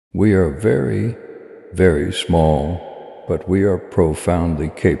We are very, very small, but we are profoundly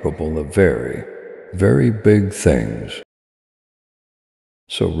capable of very, very big things.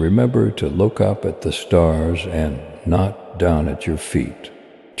 So remember to look up at the stars and not down at your feet.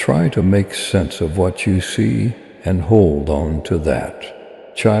 Try to make sense of what you see and hold on to that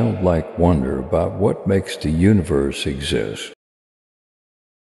childlike wonder about what makes the universe exist.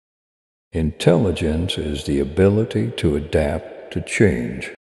 Intelligence is the ability to adapt to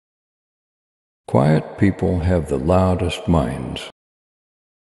change. Quiet people have the loudest minds.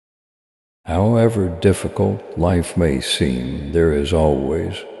 However difficult life may seem, there is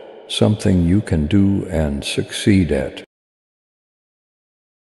always something you can do and succeed at.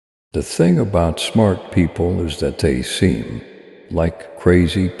 The thing about smart people is that they seem like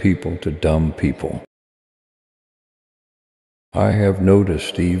crazy people to dumb people. I have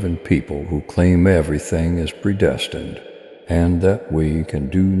noticed even people who claim everything is predestined and that we can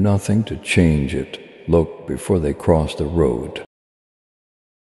do nothing to change it look before they cross the road.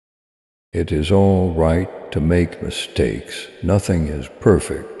 It is all right to make mistakes. Nothing is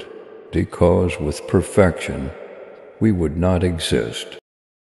perfect, because with perfection, we would not exist.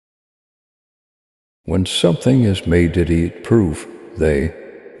 When something is made idiot-proof, they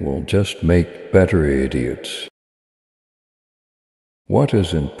will just make better idiots. What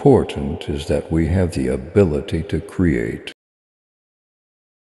is important is that we have the ability to create.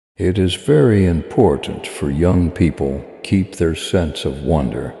 It is very important for young people to keep their sense of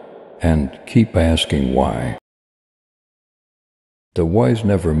wonder and keep asking why. The wise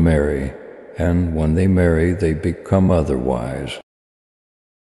never marry, and when they marry, they become otherwise.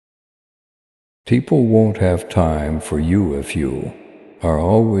 People won't have time for you if you are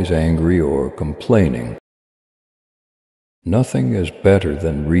always angry or complaining. Nothing is better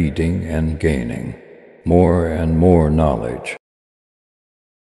than reading and gaining more and more knowledge.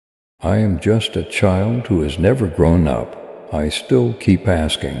 I am just a child who has never grown up. I still keep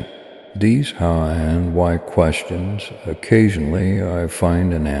asking these how and why questions. Occasionally I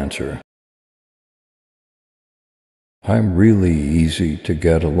find an answer. I'm really easy to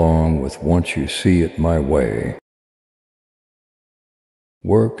get along with once you see it my way.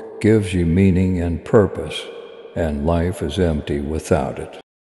 Work gives you meaning and purpose, and life is empty without it.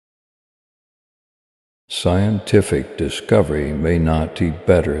 Scientific discovery may not be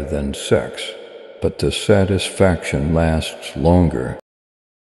better than sex, but the satisfaction lasts longer.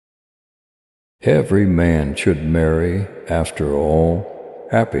 Every man should marry. After all,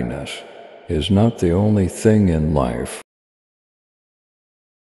 happiness is not the only thing in life.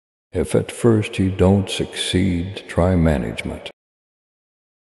 If at first you don't succeed, try management.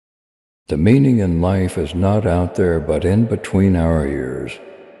 The meaning in life is not out there but in between our ears.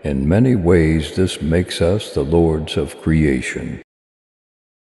 In many ways, this makes us the lords of creation.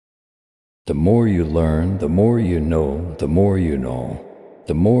 The more you learn, the more you know, the more you know.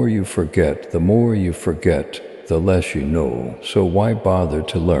 The more you forget, the more you forget, the less you know, so why bother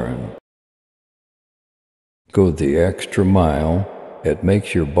to learn? Go the extra mile. It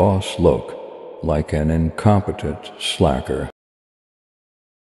makes your boss look like an incompetent slacker.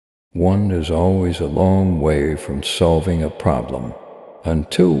 One is always a long way from solving a problem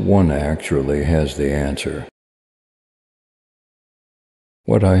until one actually has the answer.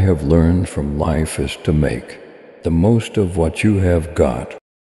 What I have learned from life is to make the most of what you have got.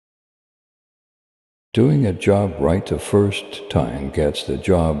 Doing a job right the first time gets the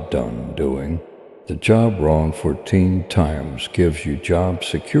job done. Doing the job wrong 14 times gives you job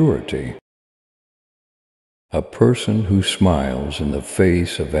security. A person who smiles in the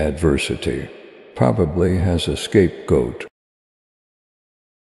face of adversity probably has a scapegoat.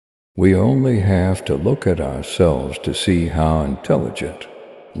 We only have to look at ourselves to see how intelligent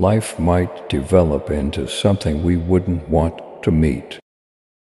life might develop into something we wouldn't want to meet.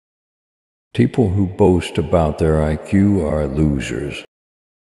 People who boast about their IQ are losers.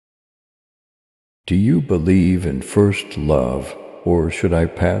 Do you believe in first love, or should I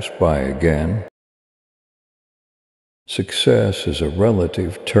pass by again? Success is a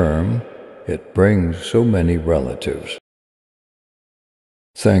relative term. It brings so many relatives.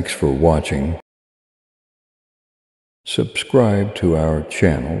 Thanks for watching. Subscribe to our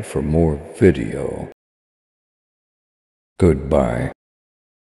channel for more video. Goodbye.